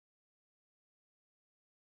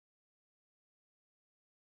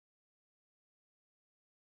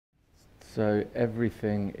So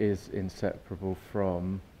everything is inseparable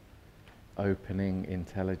from opening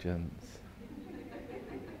intelligence.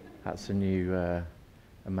 That's a new,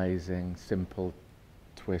 amazing, simple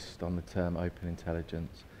twist on the term open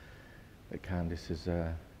intelligence that Candice has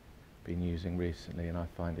been using recently, and I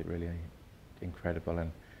find it really incredible,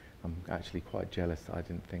 and I'm actually quite jealous that I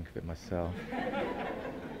didn't think of it myself.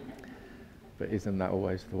 But isn't that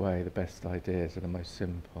always the way? The best ideas are the most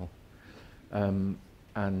simple.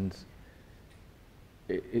 And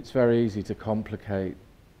it's very easy to complicate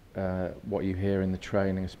what you hear in the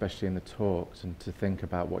training, especially in the talks, and to think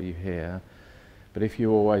about what you hear. But if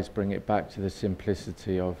you always bring it back to the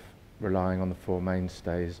simplicity of relying on the four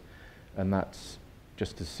mainstays, and that's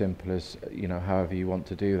just as simple as, however you want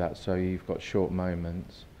to do that. So you've got short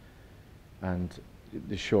moments, and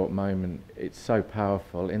the short moment, it's so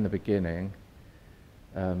powerful. In the beginning,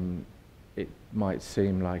 it might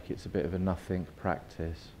seem like it's a bit of a nothing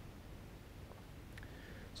practice.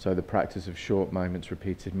 So the practice of short moments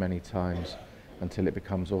repeated many times until it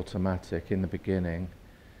becomes automatic. In the beginning,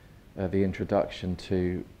 the introduction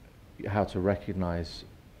to how to recognize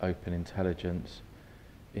open intelligence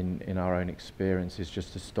in our own experience is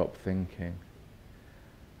just to stop thinking.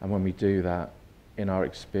 And when we do that, in our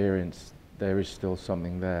experience, there is still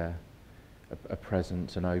something there, a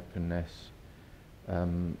presence, an openness.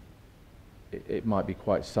 It might be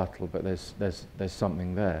quite subtle, but there's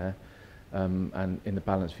something there. And in the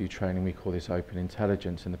Balanced View training, we call this open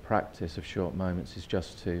intelligence, and the practice of short moments is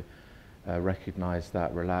just to recognize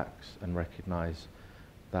that, relax, and recognize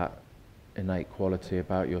that innate quality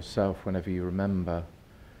about yourself whenever you remember.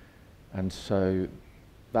 And so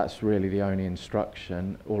that's really the only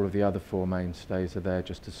instruction. All of the other four mainstays are there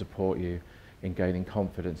just to support you in gaining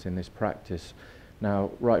confidence in this practice.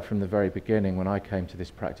 Now, right from the very beginning, when I came to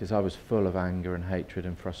this practice, I was full of anger and hatred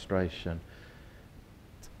and frustration,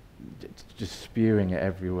 just spewing it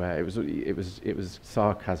everywhere. It was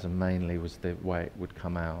sarcasm mainly was the way it would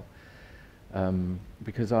come out,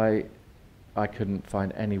 because I couldn't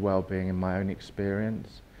find any well-being in my own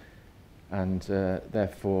experience, and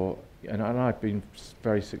therefore, and I'd been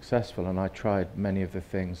very successful, and I tried many of the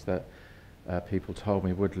things that people told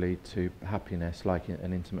me would lead to happiness, like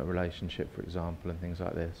an intimate relationship, for example, and things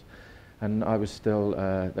like this. And I was still,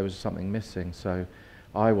 there was something missing, so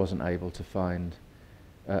I wasn't able to find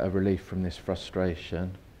a relief from this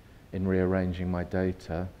frustration in rearranging my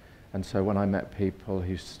data. And so when I met people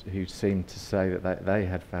who seemed to say that they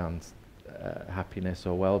had found happiness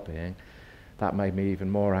or well-being, that made me even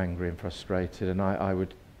more angry and frustrated, and I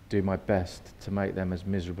would do my best to make them as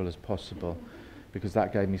miserable as possible, because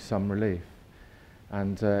that gave me some relief.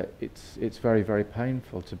 And it's very, very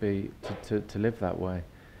painful to live that way.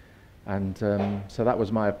 And so that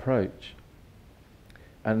was my approach.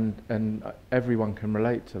 And everyone can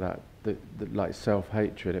relate to that like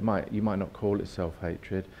self-hatred. You might not call it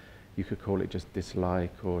self-hatred. You could call it just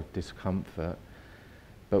dislike or discomfort.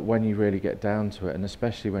 But when you really get down to it, and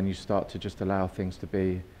especially when you start to just allow things to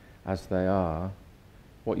be as they are,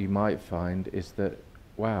 what you might find is that,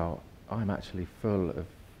 wow, I'm actually full of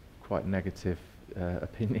quite negative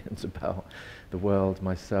opinions about the world,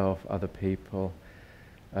 myself, other people.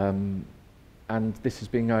 And this has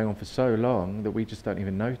been going on for so long that we just don't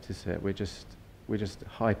even notice it. We're just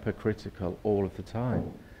hypercritical all of the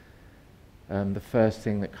time. The first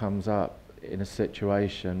thing that comes up in a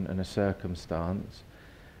situation and a circumstance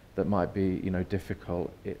that might be,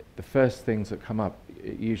 difficult, the first things that come up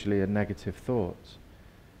usually are negative thoughts.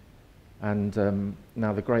 And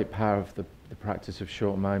now the great power of the practice of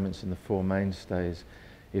short moments and the four mainstays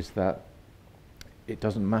is that it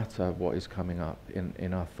doesn't matter what is coming up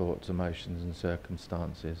in our thoughts, emotions and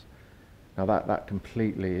circumstances. Now that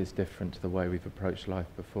completely is different to the way we've approached life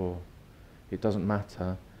before. It doesn't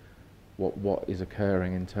matter what is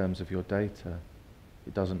occurring in terms of your data.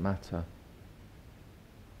 It doesn't matter.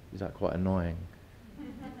 Is that quite annoying?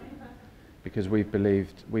 Because we've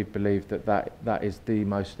believed that is the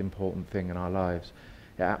most important thing in our lives.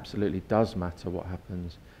 It absolutely does matter what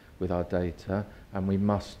happens with our data, and we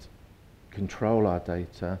must control our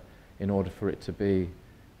data in order for it to be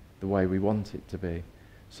the way we want it to be.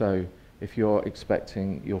 So if you're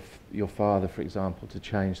expecting your father, for example, to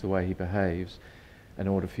change the way he behaves in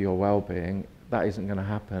order for your well-being, that isn't going to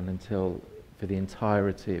happen until for the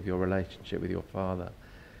entirety of your relationship with your father.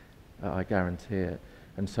 I guarantee it.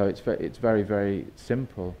 And so it's very, very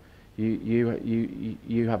simple.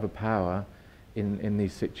 You have a power in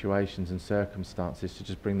these situations and circumstances to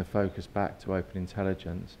just bring the focus back to open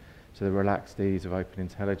intelligence, to the relaxed ease of open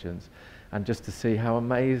intelligence, and just to see how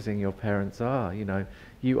amazing your parents are.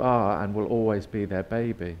 You are and will always be their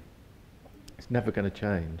baby. It's never going to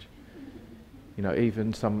change. You know,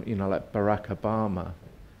 even some, you know, like Barack Obama,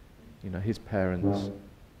 you know, his parents,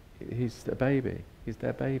 he's a baby, he's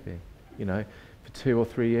their baby. You know, for 2 or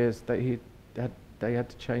 3 years they had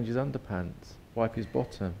to change his underpants, wipe his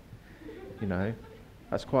bottom. You know,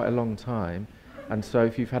 that's quite a long time. And so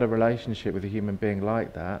if you've had a relationship with a human being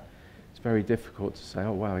like that, it's very difficult to say,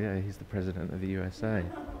 oh wow, yeah, he's the president of the USA.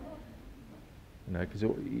 You know, because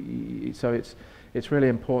so it's really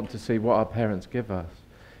important to see what our parents give us,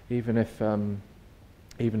 even if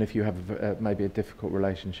you have maybe a difficult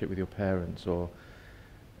relationship with your parents, or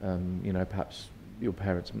you know, perhaps your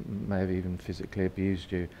parents may have even physically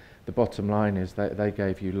abused you. The bottom line is that they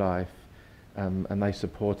gave you life, and they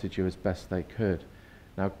supported you as best they could.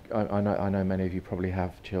 Now, I know many of you probably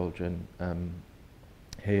have children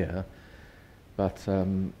here, but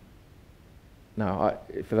now,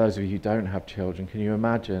 for those of you who don't have children, can you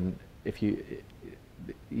imagine if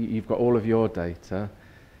you've got all of your data,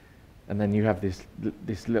 and then you have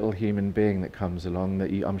this little human being that comes along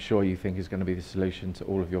that I'm sure you think is going to be the solution to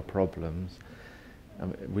all of your problems.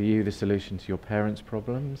 Were you the solution to your parents'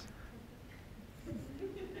 problems?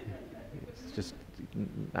 It's just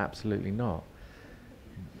absolutely not.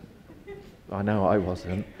 I know I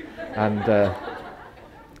wasn't.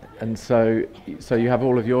 And so you have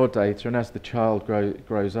all of your data, and as the child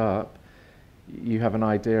grows up, you have an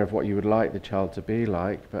idea of what you would like the child to be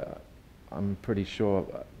like, but I'm pretty sure,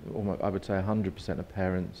 I would say 100% of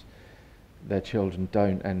parents, their children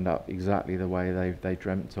don't end up exactly the way they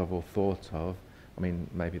dreamt of or thought of. I mean,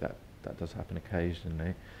 maybe that does happen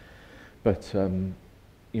occasionally, but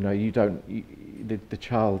you know, the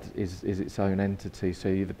child is its own entity,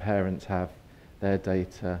 so the parents have their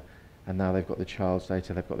data, and now they've got the child's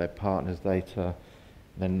data, they've got their partner's data.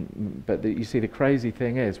 But you see, the crazy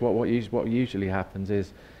thing is, what usually happens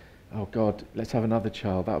is, oh God, let's have another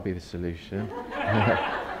child, that'll be the solution.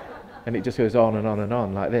 And it just goes on and on and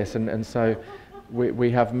on like this. And so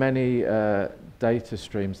we have many data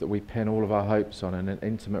streams that we pin all of our hopes on, and an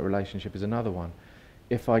intimate relationship is another one.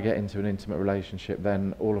 If I get into an intimate relationship,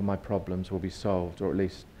 then all of my problems will be solved, or at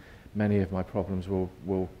least many of my problems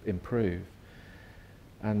will improve.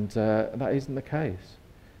 And that isn't the case.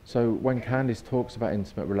 So when Candice talks about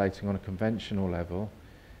intimate relating on a conventional level,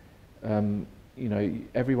 you know,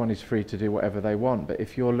 everyone is free to do whatever they want, but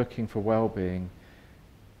if you're looking for well-being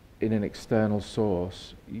in an external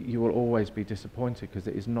source, you will always be disappointed because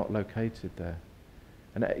it is not located there.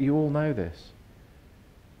 And you all know this.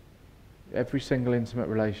 Every single intimate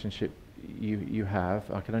relationship you have,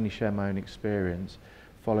 I can only share my own experience,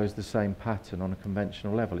 follows the same pattern on a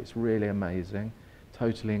conventional level. It's really amazing,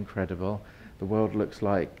 totally incredible. The world looks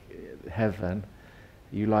like heaven.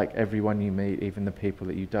 You like everyone you meet, even the people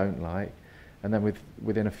that you don't like. And then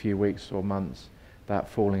within a few weeks or months, that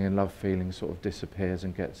falling in love feeling sort of disappears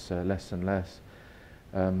and gets less and less.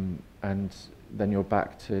 And then you're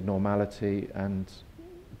back to normality,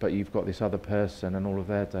 but you've got this other person and all of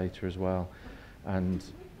their data as well. And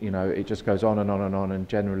you know, it just goes on and on and on, and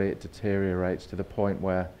generally it deteriorates to the point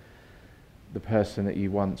where the person that you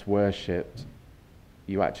once worshipped,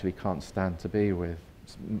 you actually can't stand to be with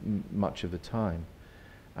much of the time.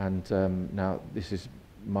 And now this is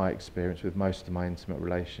my experience with most of my intimate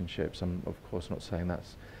relationships. I'm of course not saying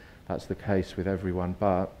that's the case with everyone,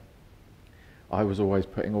 but I was always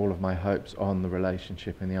putting all of my hopes on the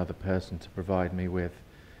relationship and the other person to provide me with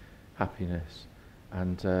happiness,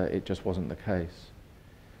 and it just wasn't the case.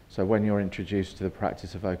 So when you're introduced to the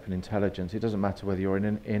practice of open intelligence, it doesn't matter whether you're in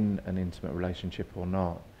an intimate relationship or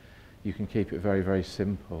not. You can keep it very, very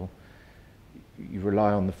simple. You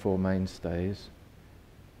rely on the four mainstays,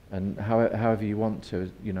 and however you want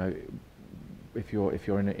to, you know, if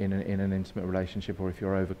you're in an intimate relationship, or if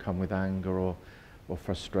you're overcome with anger or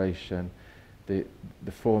frustration, the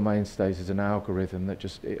four mainstays is an algorithm that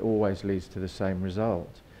it always leads to the same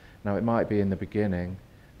result. Now it might be in the beginning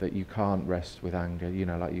that you can't rest with anger, you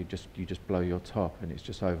know, like you just blow your top and it's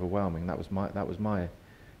just overwhelming. That was my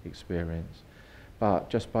experience. But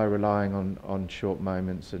just by relying on short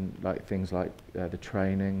moments and like things like the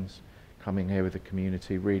trainings, coming here with the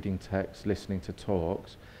community, reading texts, listening to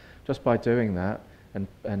talks, just by doing that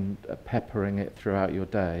and peppering it throughout your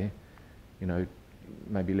day, you know,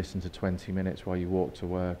 maybe listen to 20 minutes while you walk to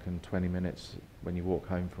work and 20 minutes when you walk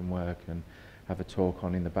home from work, and have a talk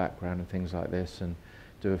on in the background and things like this, and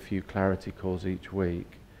do a few clarity calls each week.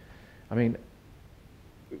 I mean,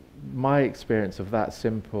 my experience of that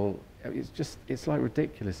simple, it's like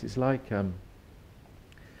ridiculous. It's like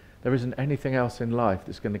there isn't anything else in life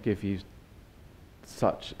that's going to give you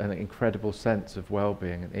such an incredible sense of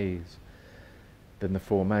well-being and ease than the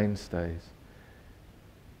four mainstays.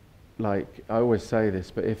 Like, I always say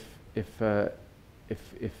this, but if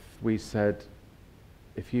if we said,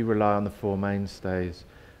 if you rely on the four mainstays,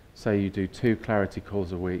 say you do 2 clarity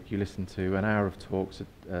calls a week, you listen to an hour of talks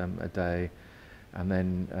a day, and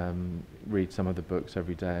then read some of the books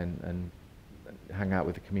every day, and hang out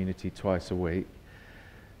with the community twice a week,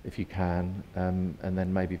 if you can, and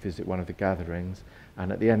then maybe visit one of the gatherings,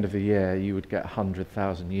 and at the end of the year you would get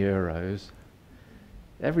 100,000 euros.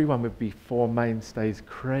 Everyone would be four mainstays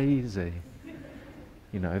crazy.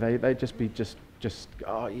 You know, they'd just be just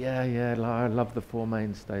oh yeah, I love the four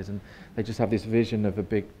mainstays, and they just have this vision of a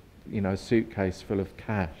big, you know, suitcase full of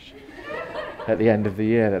cash at the end of the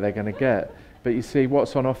year that they're going to get. But you see,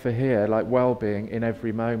 what's on offer here, like well-being in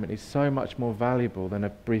every moment, is so much more valuable than a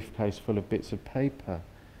briefcase full of bits of paper.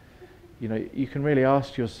 You know, you can really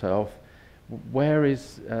ask yourself, where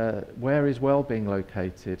is well-being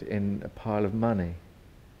located in a pile of money?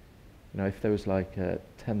 You know, if there was like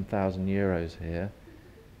 10,000 euros here.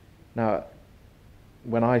 Now,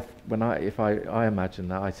 if I imagine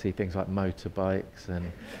that, I see things like motorbikes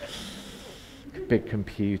and big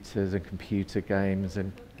computers and computer games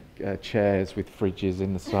and chairs with fridges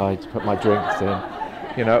in the side to put my drinks in.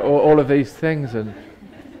 You know, all of these things, and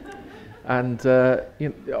you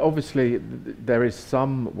know, obviously there is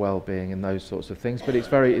some well-being in those sorts of things, but it's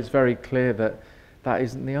very clear that that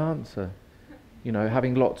isn't the answer. You know,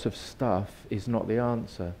 having lots of stuff is not the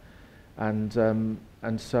answer, and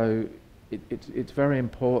so it's very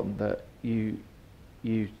important that you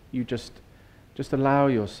just allow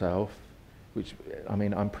yourself, which, I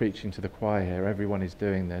mean, I'm preaching to the choir here, everyone is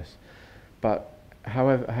doing this, but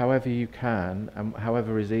however you can and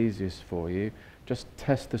however is easiest for you, just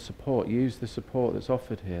test the support, use the support that's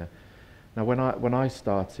offered here. Now, when I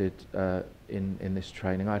started in this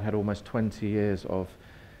training, I'd had almost 20 years of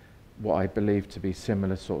what I believe to be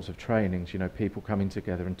similar sorts of trainings, you know, people coming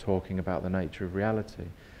together and talking about the nature of reality.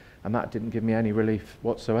 And that didn't give me any relief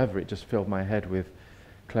whatsoever. It just filled my head with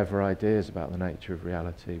clever ideas about the nature of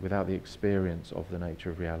reality without the experience of the nature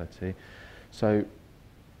of reality. So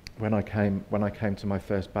when I came to my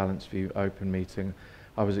first Balanced View open meeting,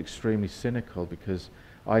 I was extremely cynical, because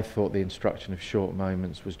I thought the instruction of short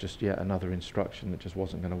moments was just yet another instruction that just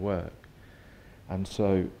wasn't going to work. And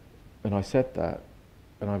so, and I said that,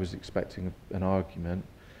 and I was expecting an argument,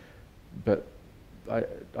 but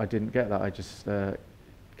I didn't get that. I just,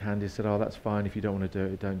 Candy said, oh, that's fine, if you don't want to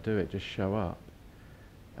do it, don't do it, just show up.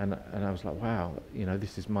 And I was like, wow, you know,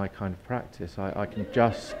 this is my kind of practice. I can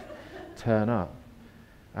just turn up.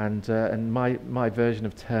 And my version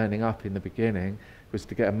of turning up in the beginning was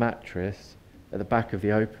to get a mattress at the back of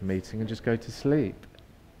the open meeting and just go to sleep.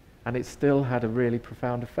 And it still had a really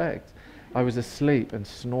profound effect. I was asleep and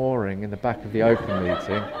snoring in the back of the open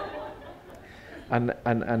meeting.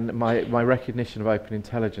 And my recognition of open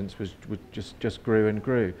intelligence just grew and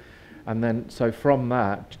grew. And then, so from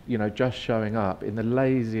that, you know, just showing up in the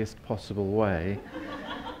laziest possible way,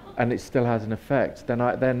 and it still has an effect, then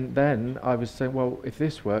I was saying, well, if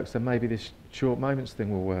this works, then maybe this short moments thing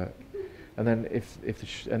will work. And then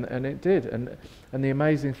and it did. And the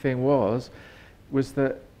amazing thing was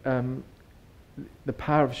that the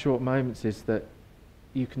power of short moments is that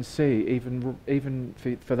you can see, even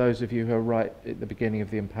for those of you who are right at the beginning of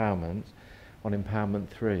the empowerment, on Empowerment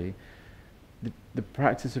 3, the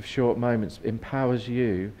practice of short moments empowers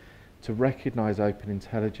you to recognize open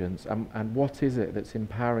intelligence. And what is it that's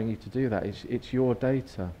empowering you to do that? It's your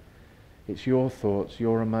data. It's your thoughts,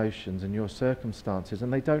 your emotions, and your circumstances,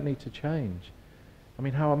 and they don't need to change. I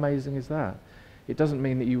mean, how amazing is that? It doesn't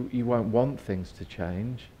mean that you won't want things to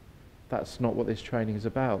change. That's not what this training is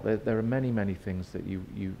about. There are many things that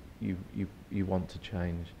you want to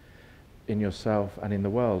change in yourself and in the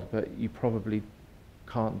world, but you probably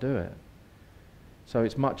can't do it. So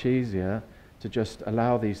it's much easier to just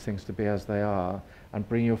allow these things to be as they are and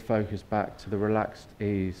bring your focus back to the relaxed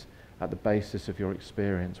ease at the basis of your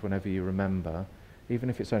experience whenever you remember, even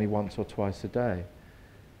if it's only once or twice a day.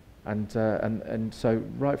 And so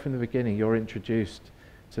right from the beginning, you're introduced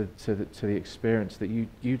to the experience that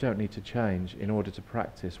you don't need to change in order to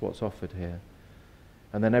practice what's offered here.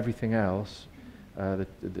 And then everything else,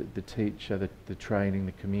 the teacher, the training,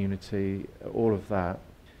 the community, all of that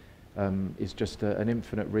is just an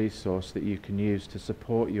infinite resource that you can use to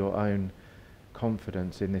support your own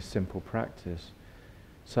confidence in this simple practice.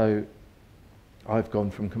 So I've gone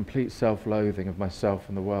from complete self-loathing of myself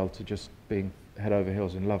and the world to just being head over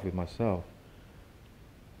heels in love with myself.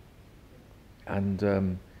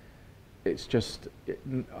 And it's just,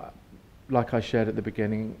 like I shared at the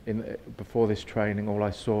beginning, before this training, all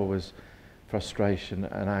I saw was frustration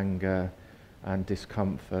and anger and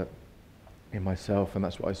discomfort in myself, and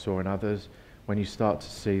that's what I saw in others. when you start to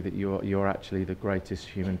see that you're actually the greatest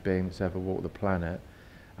human being that's ever walked the planet,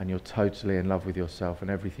 and you're totally in love with yourself, and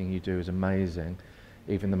everything you do is amazing,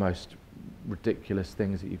 even the most ridiculous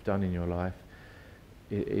things that you've done in your life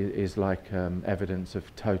is like evidence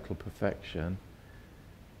of total perfection,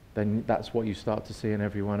 then that's what you start to see in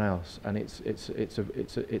everyone else. And it's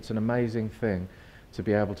an amazing thing to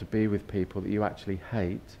be able to be with people that you actually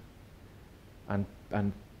hate and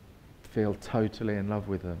feel totally in love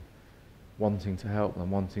with them, wanting to help them,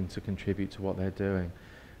 wanting to contribute to what they're doing.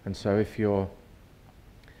 And so if you're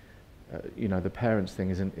the parents thing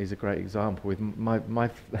is a great example. With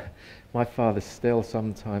my father still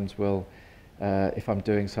sometimes will, if I'm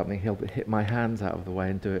doing something, he'll hit my hands out of the way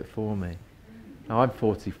and do it for me. Now I'm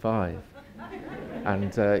 45,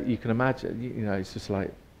 and you can imagine, it's just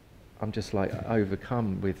like, I'm just like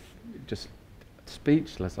overcome with just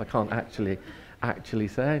speechless. I can't actually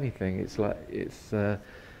say anything. It's like,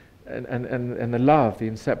 and the love, the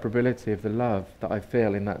inseparability of the love that I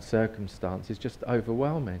feel in that circumstance is just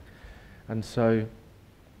overwhelming. And so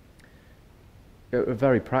a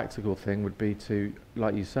very practical thing would be to,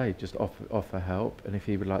 like you say, just offer help. And if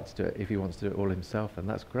he would like to do it, if he wants to do it all himself, then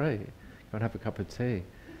that's great. Go and have a cup of tea.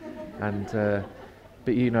 And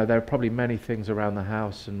but there are probably many things around the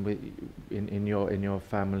house and in your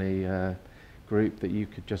family group that you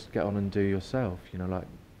could just get on and do yourself. Like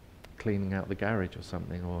cleaning out the garage or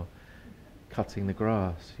something, or cutting the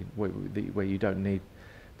grass, where you don't need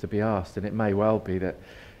to be asked. And it may well be that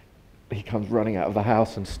he comes running out of the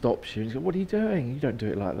house and stops you and says, "What are you doing? You don't do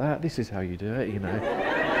it like that. This is how you do it,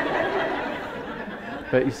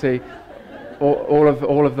 But you see, all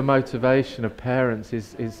of the motivation of parents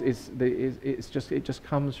it just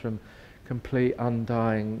comes from complete,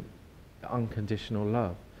 undying, unconditional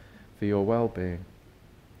love for your well-being.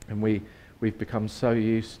 And we've become so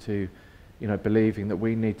used to, believing that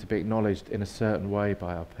we need to be acknowledged in a certain way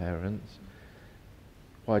by our parents.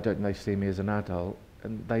 Why don't they see me as an adult?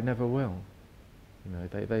 And they never will.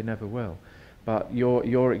 They never will. But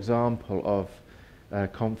your example of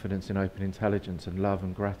confidence in open intelligence and love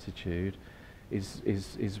and gratitude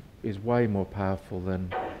is way more powerful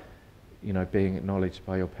than being acknowledged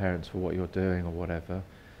by your parents for what you're doing or whatever.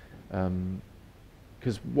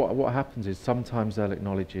 Because what happens is sometimes they'll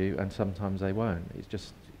acknowledge you and sometimes they won't. It's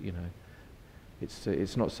just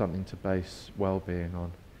it's not something to base well-being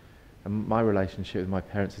on. And my relationship with my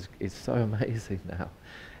parents is so amazing now.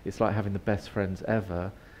 It's like having the best friends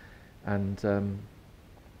ever, and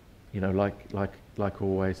like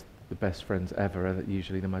always, the best friends ever are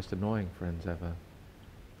usually the most annoying friends ever.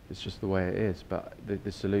 It's just the way it is. But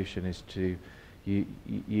the solution is to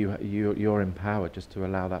you're empowered just to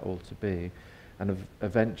allow that all to be, and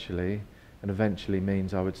eventually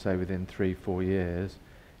means, I would say, within 3-4 years,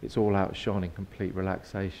 it's all outshone in complete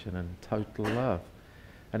relaxation and total love.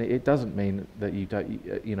 And it doesn't mean that you don't,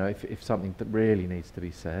 if something that really needs to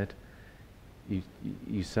be said,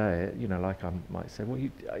 you say it, like I might say, well,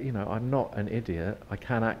 I'm not an idiot. I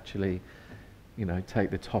can actually,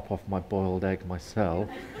 take the top off my boiled egg myself.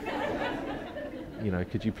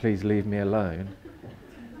 Could you please leave me alone?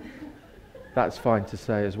 That's fine to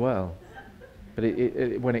say as well. But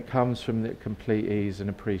when it comes from the complete ease and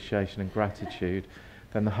appreciation and gratitude,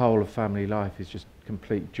 then the whole of family life is just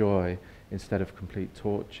complete joy instead of complete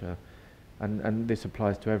torture. And this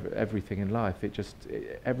applies to everything in life.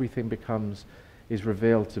 Everything is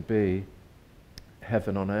revealed to be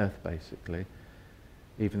heaven on earth, basically,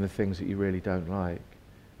 even the things that you really don't like.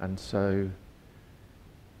 And so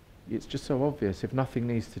it's just so obvious. If nothing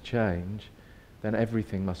needs to change, then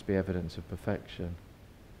everything must be evidence of perfection.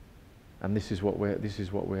 And this is what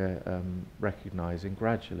we're recognizing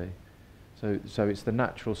gradually. So it's the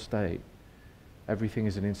natural state. Everything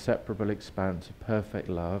is an inseparable expanse of perfect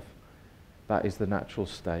love. That is the natural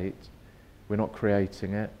state. We're not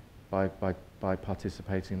creating it by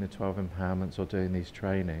participating in the 12 empowerments or doing these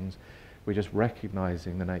trainings. We're just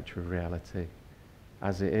recognizing the nature of reality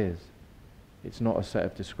as it is. It's not a set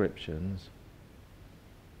of descriptions.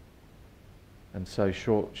 And so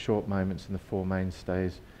short moments in the four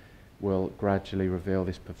mainstays will gradually reveal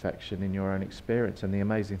this perfection in your own experience. And the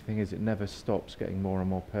amazing thing is, it never stops getting more and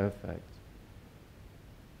more perfect.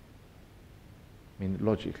 I mean,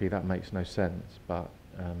 logically that makes no sense, but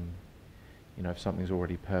if something's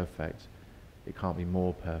already perfect, it can't be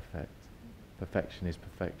more perfect. Perfection is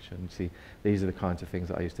perfection. See, these are the kinds of things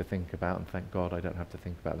that I used to think about, and thank God I don't have to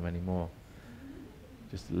think about them anymore.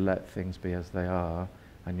 Just let things be as they are,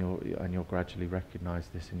 and you'll gradually recognize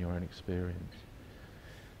this in your own experience.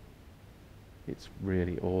 It's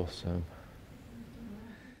really awesome.